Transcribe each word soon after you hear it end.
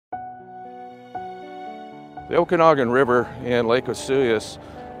The Okanagan River and Lake Osoyoos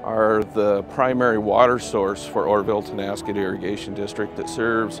are the primary water source for Orville-Tonasket Irrigation District that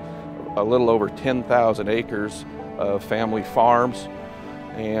serves a little over 10,000 acres of family farms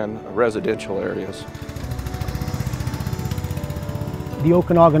and residential areas. The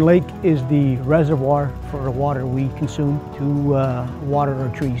Okanagan Lake is the reservoir for the water we consume to water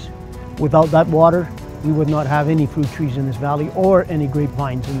our trees. Without that water, we would not have any fruit trees in this valley or any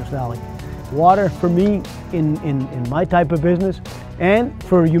grapevines in this valley. Water for me in my type of business and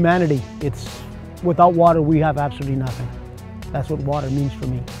for humanity, without water we have absolutely nothing. That's what water means for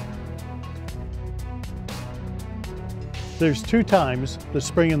me. There's two times, the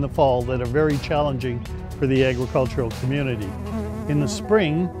spring and the fall, that are very challenging for the agricultural community. In the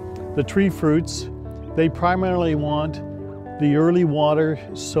spring, the tree fruits, they primarily want the early water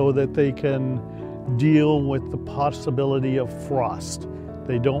so that they can deal with the possibility of frost.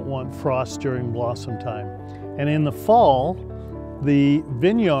 They don't want frost during blossom time. And in the fall, the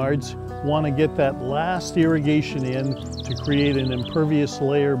vineyards want to get that last irrigation in to create an impervious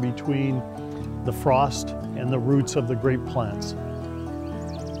layer between the frost and the roots of the grape plants.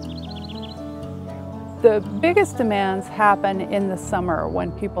 The biggest demands happen in the summer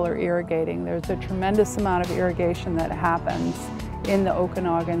when people are irrigating. There's a tremendous amount of irrigation that happens in the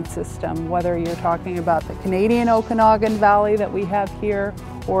Okanagan system, whether you're talking about the Canadian Okanagan Valley that we have here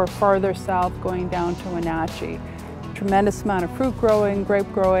or farther south going down to Wenatchee. Tremendous amount of fruit growing, grape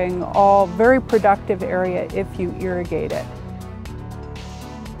growing, all very productive area if you irrigate it.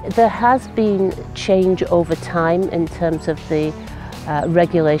 There has been change over time in terms of the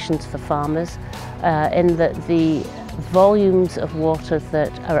regulations for farmers, in that the volumes of water that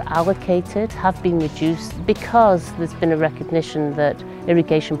are allocated have been reduced because there's been a recognition that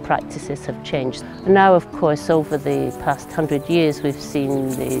irrigation practices have changed. And now, of course, over the past 100 years, we've seen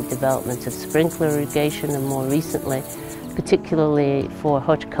the development of sprinkler irrigation, and more recently, particularly for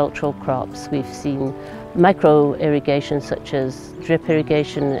horticultural crops, we've seen micro irrigation such as drip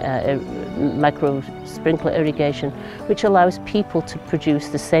irrigation, micro sprinkler irrigation, which allows people to produce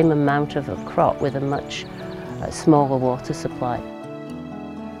the same amount of a crop with a much smaller water supply.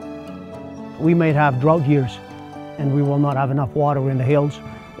 We might have drought years and we will not have enough water in the hills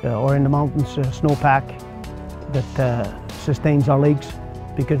or in the mountains, snowpack that sustains our lakes,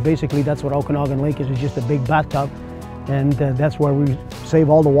 because basically that's what Okanagan Lake is just a big bathtub, and that's where we save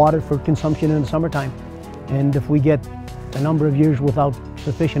all the water for consumption in the summertime. And if we get a number of years without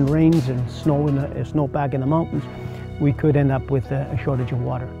sufficient rains and snow in the snowpack in the mountains, we could end up with a shortage of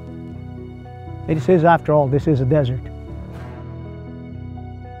water. It is, after all, this is a desert.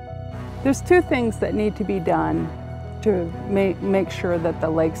 There's two things that need to be done to make sure that the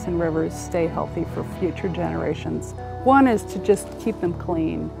lakes and rivers stay healthy for future generations. One is to just keep them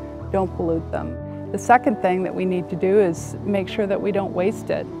clean, don't pollute them. The second thing that we need to do is make sure that we don't waste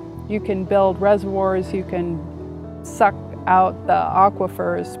it. You can build reservoirs, you can suck out the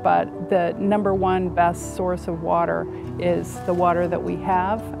aquifers, but the number one best source of water is the water that we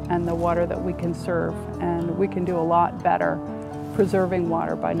have and the water that we conserve. And we can do a lot better preserving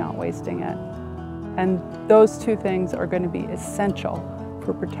water by not wasting it. And those two things are going to be essential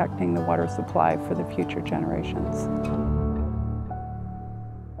for protecting the water supply for the future generations.